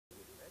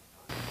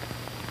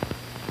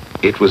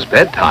It was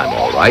bedtime,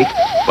 all right,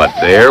 but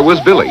there was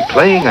Billy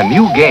playing a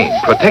new game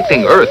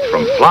protecting Earth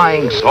from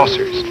flying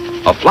saucers.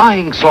 A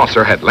flying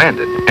saucer had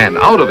landed, and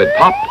out of it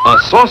popped a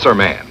saucer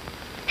man.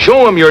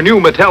 Show him your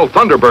new Mattel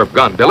Thunderburp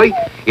gun, Billy.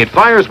 It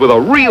fires with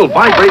a real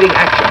vibrating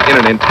action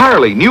in an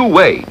entirely new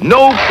way.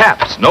 No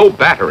caps, no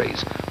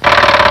batteries.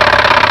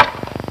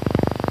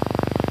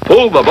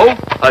 Pull the bolt,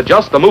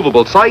 adjust the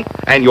movable sight,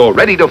 and you're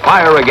ready to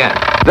fire again.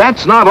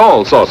 That's not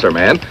all, Saucer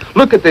Man.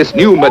 Look at this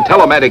new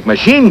Mattel-o-matic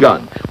machine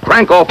gun.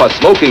 Crank off a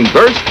smoking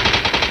burst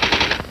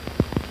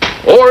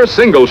or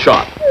single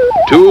shot.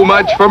 Too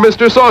much for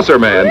Mr. Saucer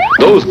Man.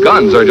 Those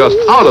guns are just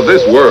out of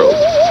this world.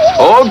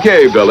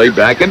 Okay, Billy,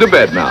 back into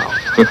bed now.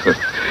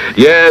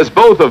 Yes,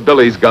 both of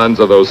Billy's guns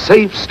are those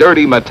safe,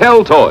 sturdy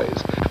Mattel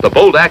toys. The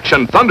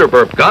bolt-action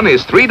Thunderburp gun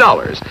is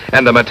 $3,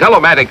 and the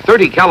Mattel-o-matic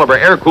 30-caliber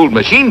air-cooled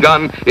machine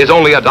gun is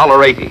only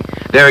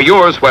 $1.80. They're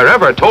yours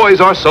wherever toys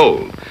are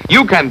sold.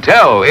 You can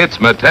tell it's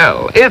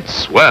Mattel. It's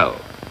swell.